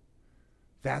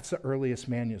 That's the earliest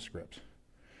manuscript.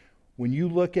 When you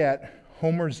look at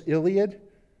Homer's Iliad,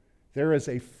 there is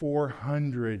a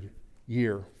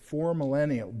 400-year, 4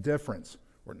 millennial difference,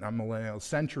 or not millennial,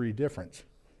 century difference.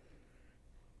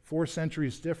 4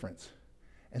 centuries difference.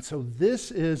 And so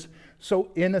so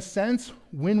in a sense,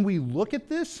 when we look at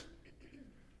this,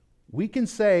 we can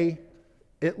say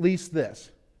at least this.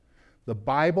 The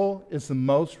Bible is the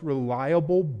most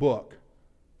reliable book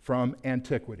from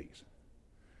antiquities.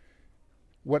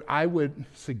 What I would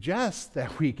suggest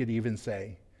that we could even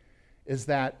say is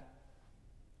that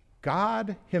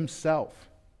God himself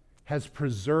has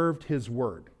preserved his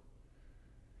word.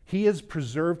 He has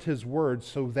preserved his word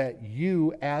so that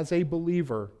you, as a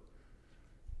believer,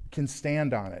 can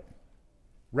stand on it,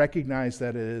 recognize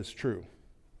that it is true.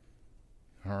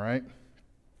 All right?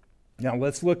 Now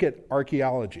let's look at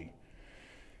archaeology.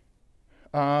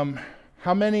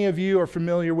 How many of you are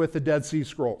familiar with the Dead Sea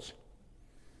Scrolls?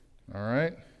 All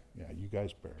right? Yeah, you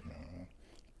guys better know. I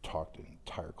talked an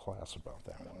entire class about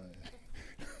that one.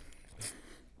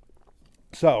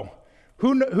 So,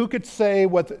 who could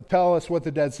tell us what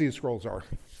the Dead Sea Scrolls are?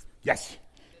 Yes.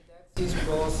 The Dead Sea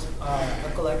Scrolls are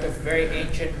a collection of very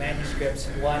ancient manuscripts,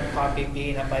 one copy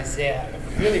being of Isaiah, a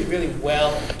really, really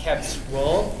well-kept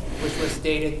scroll, which was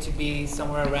dated to be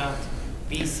somewhere around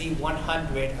BC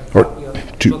 100, a copy of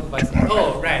the book of Isaiah.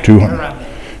 Oh, right, 200. around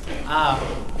there.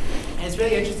 And it's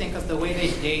really interesting because the way they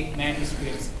date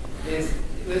manuscripts is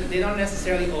they don't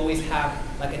necessarily always have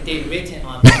like a date written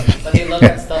on them, but they look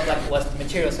at stuff like what the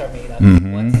materials are made of,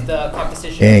 what's the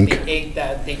composition of the ink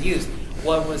that they used,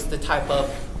 what was the type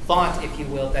of font, if you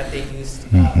will, that they used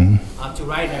to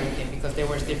write and everything, because there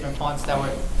were different fonts that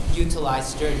were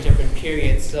utilized during different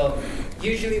periods. So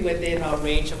usually within a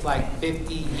range of like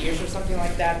 50 years or something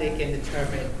like that, they can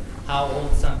determine how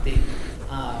old something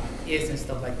is and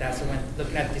stuff like that. So when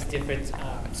looking at these different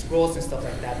scrolls and stuff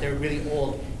like that, they're really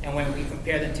old. And when we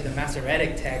compare them to the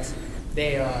Masoretic text,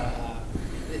 they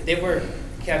were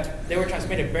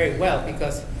transmitted very well,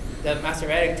 because the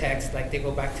Masoretic text, like they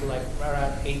go back to like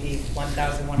around AD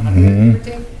 1100 or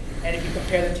take. And if you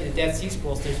compare them to the Dead Sea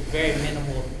Scrolls, there's very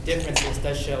minimal differences,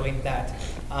 thus showing that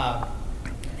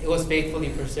it was faithfully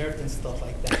preserved and stuff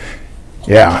like that.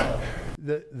 Yeah.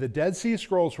 The Dead Sea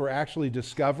Scrolls were actually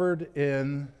discovered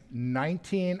in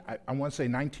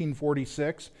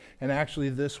 1946, and actually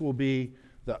this will be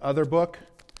the other book,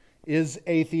 Is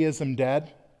Atheism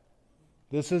Dead?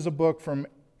 This is a book from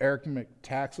Eric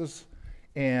Metaxas,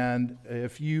 and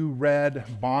if you read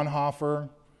Bonhoeffer,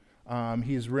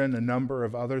 he's written a number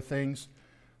of other things.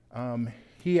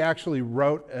 He actually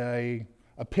wrote an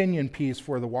opinion piece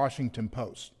for the Washington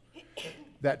Post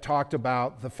that talked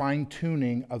about the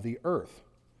fine-tuning of the earth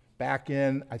back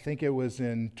in, I think it was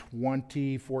in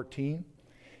 2014.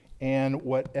 And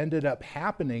what ended up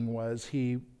happening was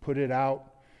he put it out.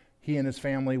 He and his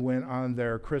family went on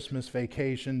their Christmas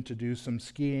vacation to do some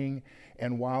skiing.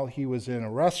 And while he was in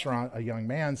a restaurant, a young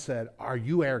man said, "Are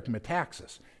you Eric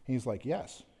Metaxas?" And he's like,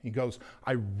 "Yes." He goes,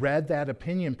 "I read that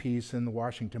opinion piece in the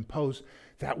Washington Post.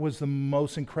 That was the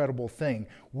most incredible thing.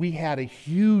 We had a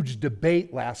huge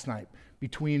debate last night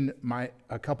between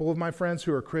a couple of my friends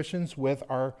who are Christians with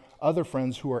our other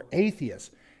friends who are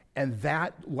atheists. And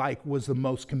that was the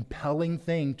most compelling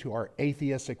thing to our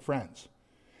atheistic friends."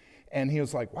 And he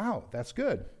was like, "Wow, that's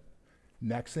good."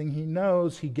 Next thing he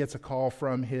knows, he gets a call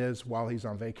from while he's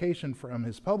on vacation, from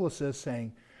his publicist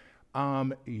saying,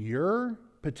 your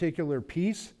particular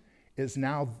piece is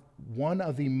now one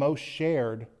of the most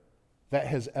shared that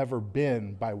has ever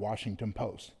been by Washington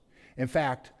Post. In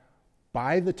fact,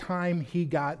 by the time he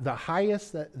got the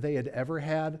highest that they had ever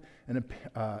had, and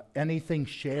anything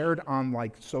shared on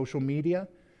like social media,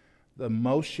 the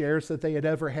most shares that they had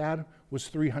ever had was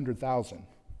 300,000.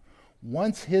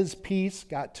 Once his piece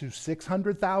got to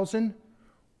 600,000,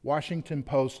 Washington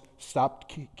Post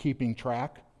stopped keeping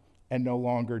track and no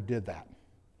longer did that,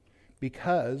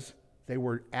 because they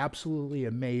were absolutely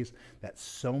amazed that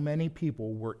so many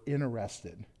people were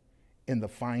interested in the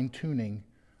fine-tuning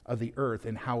of the earth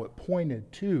and how it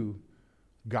pointed to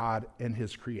God and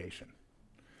his creation.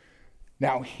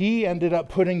 Now, he ended up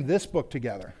putting this book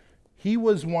together. He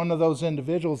was one of those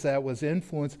individuals that was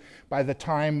influenced by the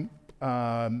Time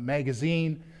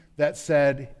magazine that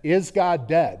said, "Is God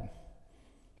dead?"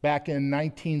 back in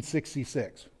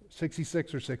 1966,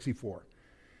 66 or 64.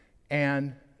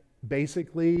 And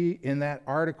basically in that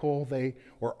article,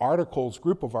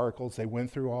 group of articles, they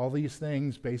went through all these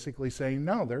things basically saying,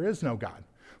 no, there is no God.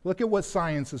 Look at what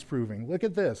science is proving. Look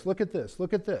at this, look at this,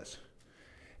 look at this.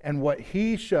 And what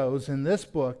he shows in this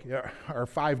book are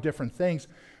 5 different things.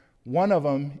 One of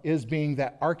them is being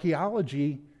that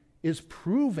archaeology is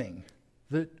proving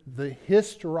the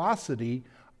historicity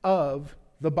of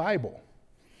the Bible.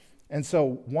 And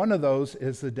so one of those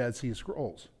is the Dead Sea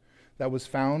Scrolls that was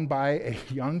found by a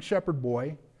young shepherd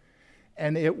boy,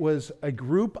 and it was a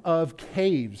group of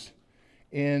caves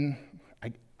in,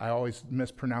 I always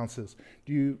mispronounce this.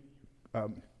 Do you,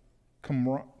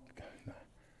 Qumran.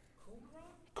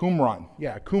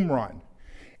 Yeah, Qumran.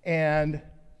 And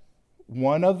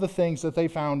one of the things that they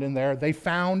found in there, they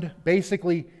found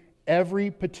basically every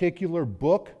particular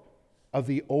book of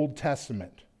the Old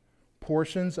Testament,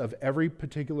 portions of every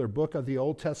particular book of the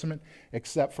Old Testament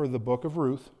except for the book of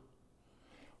Ruth.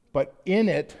 But in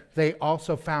it, they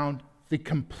also found the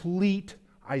complete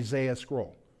Isaiah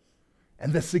scroll.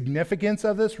 And the significance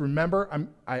of this, remember,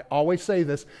 I always say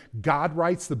this, God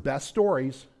writes the best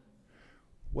stories.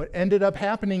 What ended up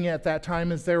happening at that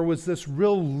time is there was this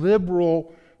real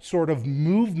liberal sort of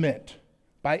movement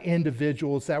by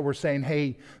individuals that were saying,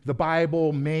 hey, the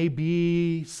Bible may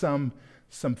be some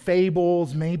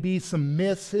fables, maybe some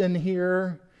myths in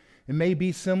here. It may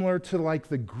be similar to like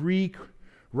the Greek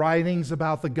writings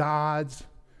about the gods.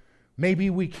 Maybe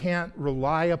we can't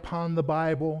rely upon the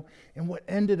Bible. And what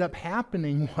ended up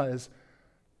happening was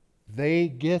they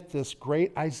get this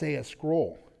great Isaiah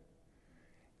scroll.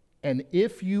 And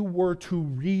if you were to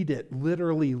read it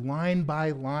literally line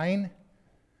by line,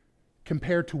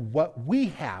 compared to what we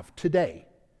have today,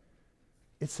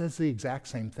 it says the exact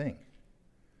same thing.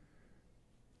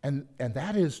 And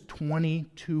that is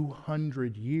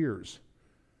 2,200 years.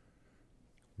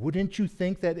 Wouldn't you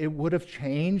think that it would have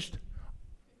changed?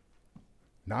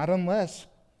 Not unless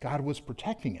God was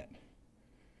protecting it.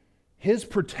 His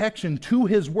protection to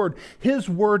his word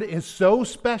is so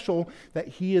special that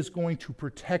he is going to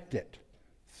protect it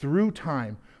through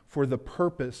time for the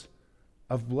purpose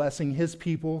of blessing his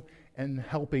people and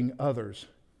helping others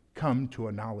come to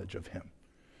a knowledge of him.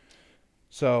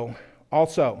 So,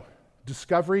 also,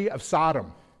 discovery of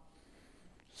Sodom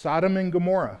and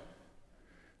Gomorrah.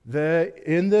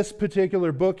 In this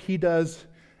particular book,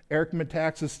 Eric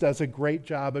Metaxas does a great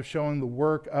job of showing the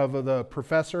work of the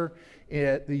professor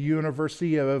at the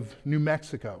University of New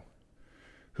Mexico,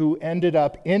 who ended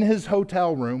up in his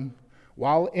hotel room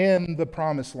while in the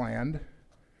Promised Land,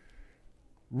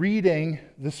 reading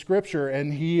the scripture,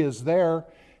 and he is there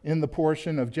in the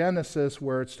portion of Genesis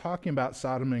where it's talking about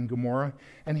Sodom and Gomorrah,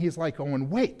 and he's like going,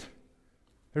 wait,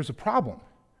 there's a problem.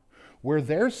 Where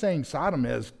they're saying Sodom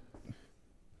is,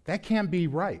 that can't be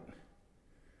right.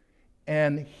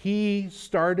 And he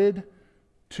started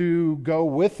to go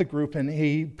with the group, and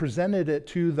he presented it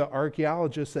to the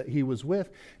archaeologists that he was with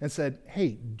and said,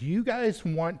 hey, do you guys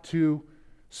want to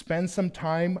spend some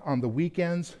time on the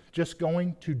weekends just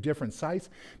going to different sites?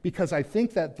 Because I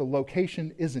think that the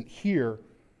location isn't here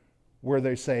where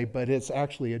they say, but it's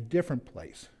actually a different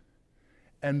place.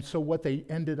 And so what they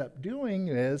ended up doing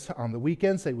is on the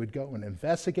weekends, they would go and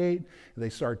investigate. They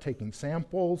started taking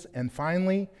samples. And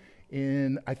finally,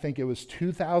 I think it was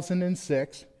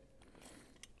 2006,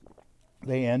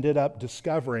 they ended up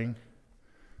discovering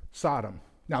Sodom.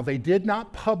 Now, they did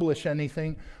not publish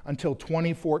anything until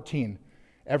 2014.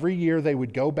 Every year they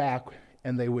would go back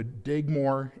and they would dig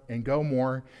more and go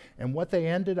more. And what they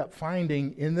ended up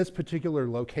finding in this particular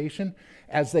location,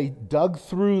 as they dug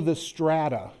through the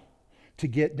strata to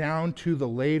get down to the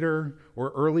later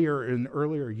or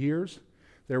earlier years,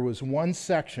 there was one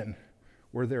section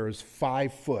where there was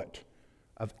 5 foot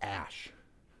of ash.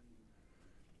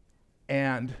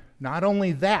 And not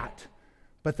only that,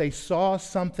 but they saw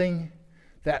something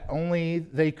that only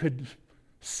they could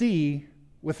see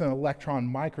with an electron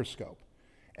microscope.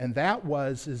 And that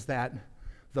is that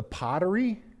the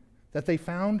pottery that they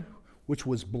found, which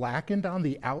was blackened on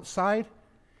the outside,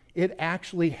 it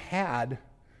actually had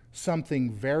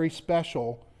something very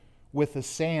special with the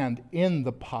sand in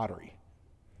the pottery.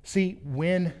 See,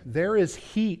 when there is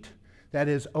heat that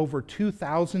is over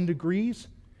 2,000 degrees,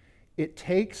 it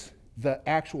takes the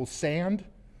actual sand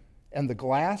and the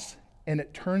glass and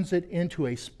it turns it into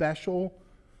a special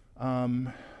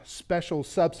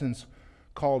substance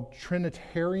called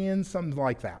Trinitarian, something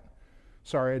like that.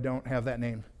 Sorry, I don't have that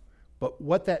name. But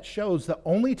what that shows, the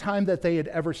only time that they had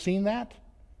ever seen that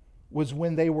was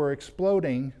when they were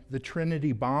exploding the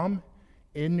Trinity bomb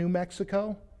in New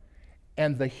Mexico,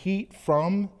 and the heat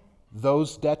from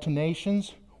those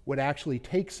detonations would actually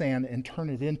take sand and turn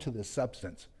it into this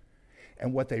substance.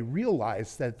 And what they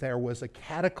realized that there was a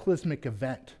cataclysmic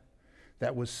event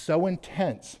that was so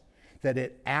intense that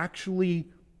it actually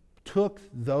took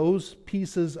those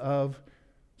pieces of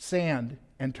sand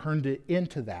and turned it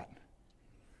into that.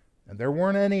 And there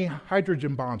weren't any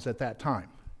hydrogen bombs at that time.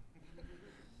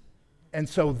 And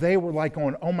so they were like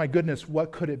going, oh my goodness,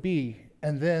 what could it be?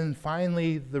 And then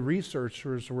finally the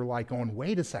researchers were like going,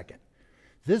 wait a second.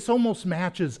 This almost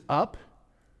matches up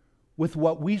with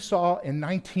what we saw in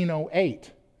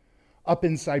 1908 up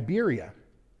in Siberia.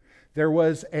 There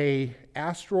was an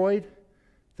asteroid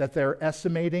that they're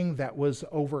estimating that was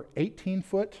over 18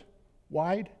 foot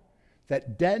wide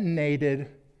that detonated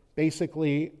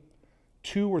basically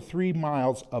 2 or 3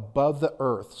 miles above the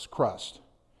Earth's crust.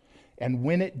 And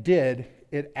when it did,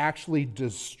 it actually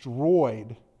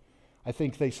destroyed, I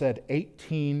think they said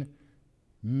 18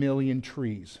 million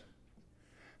trees.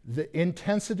 The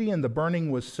intensity and the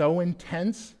burning was so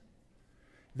intense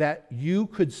that you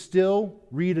could still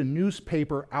read a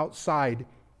newspaper outside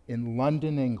in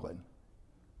London, England,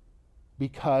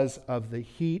 because of the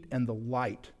heat and the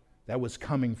light that was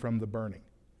coming from the burning.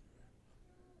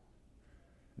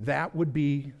 That would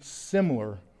be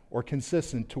similar or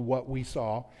consistent to what we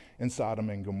saw in Sodom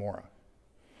and Gomorrah.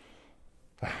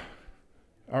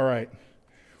 All right.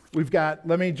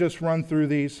 Let me just run through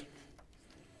these.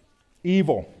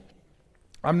 Evil.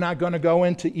 I'm not going to go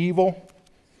into evil.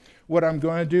 What I'm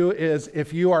going to do is,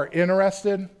 if you are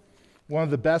interested, one of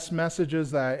the best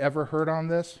messages that I ever heard on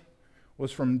this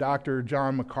was from Dr.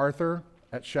 John MacArthur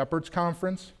at Shepherd's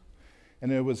Conference.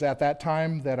 And it was at that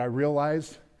time that I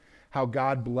realized how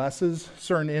God blesses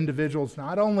certain individuals,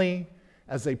 not only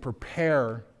as they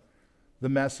prepare the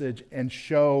message and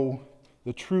show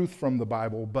the truth from the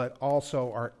Bible, but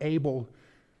also are able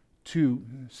to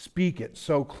speak it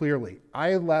so clearly.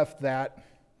 I left that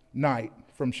night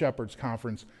from Shepherd's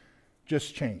Conference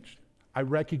just changed. I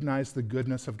recognized the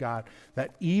goodness of God,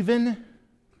 that even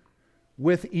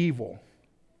with evil,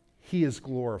 He is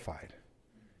glorified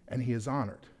and He is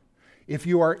honored. If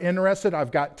you are interested,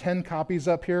 I've got 10 copies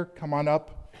up here. Come on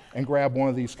up and grab one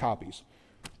of these copies.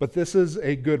 But this is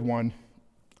a good one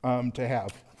to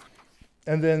have.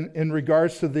 And then in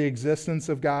regards to the existence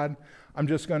of God, I'm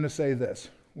just going to say this.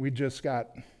 We just got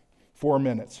 4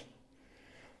 minutes.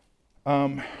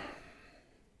 Romans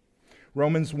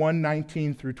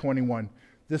 1:19 through 21.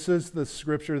 This is the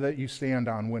scripture that you stand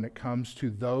on when it comes to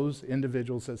those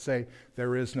individuals that say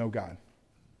there is no God.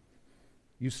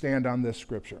 You stand on this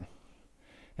scripture.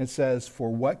 It says, for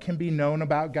what can be known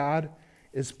about God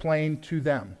is plain to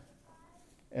them.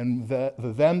 And the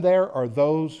them there are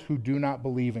those who do not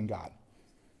believe in God.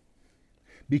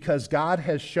 Because God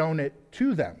has shown it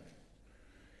to them.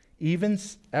 Even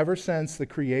ever since the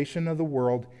creation of the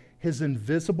world, His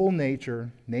invisible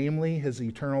nature, namely His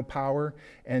eternal power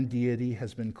and deity,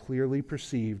 has been clearly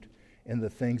perceived in the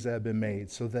things that have been made,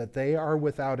 so that they are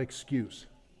without excuse.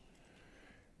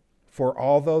 For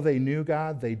although they knew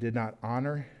God, they did not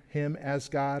honor Him as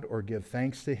God or give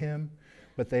thanks to Him,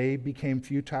 but they became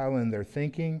futile in their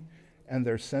thinking, and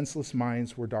their senseless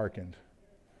minds were darkened.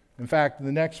 In fact,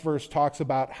 the next verse talks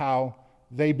about how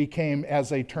they became, as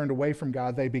they turned away from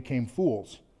God, they became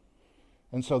fools.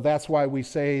 And so that's why we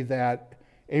say that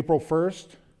April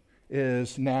 1st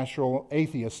is National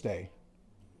Atheist Day.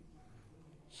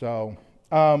 So,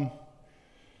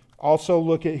 also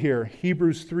look at here,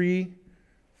 Hebrews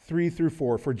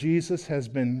 3:3-4. For Jesus has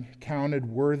been counted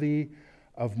worthy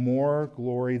of more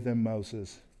glory than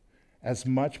Moses, as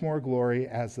much more glory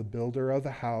as the builder of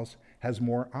the house has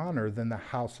more honor than the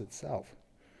house itself.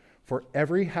 For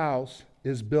every house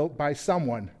is built by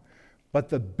someone, But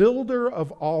the builder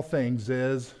of all things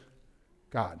is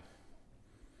God.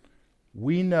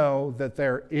 We know that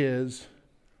there is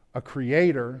a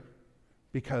creator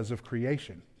because of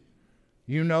creation.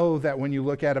 You know that when you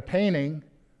look at a painting,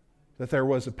 that there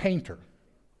was a painter.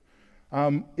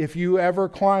 If you ever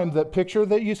climb the picture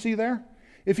that you see there,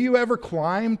 if you ever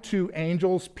climb to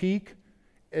Angel's Peak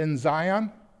in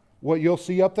Zion, what you'll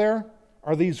see up there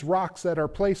are these rocks that are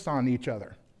placed on each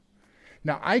other.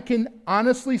 Now, I can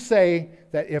honestly say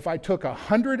that if I took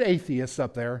 100 atheists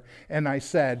up there and I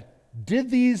said, did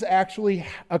these actually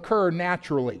occur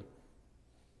naturally?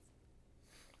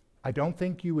 I don't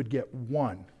think you would get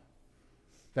one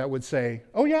that would say,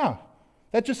 oh yeah,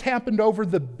 that just happened over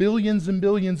the billions and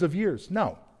billions of years.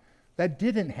 No, that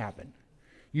didn't happen.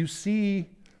 You see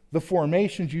the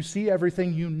formations, you see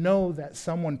everything, you know that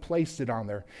someone placed it on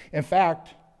there. In fact,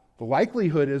 the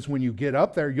likelihood is when you get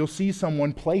up there, you'll see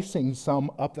someone placing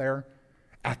some up there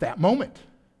at that moment.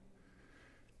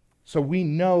 So we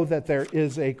know that there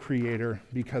is a creator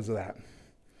because of that.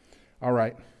 All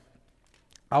right.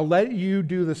 I'll let you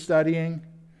do the studying,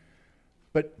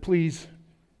 but please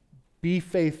be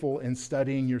faithful in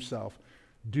studying yourself.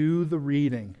 Do the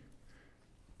reading.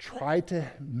 Try to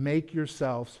make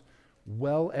yourselves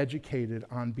well educated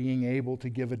on being able to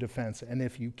give a defense. And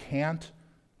if you can't,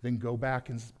 then go back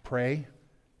and pray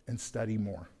and study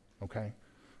more. Okay?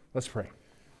 Let's pray.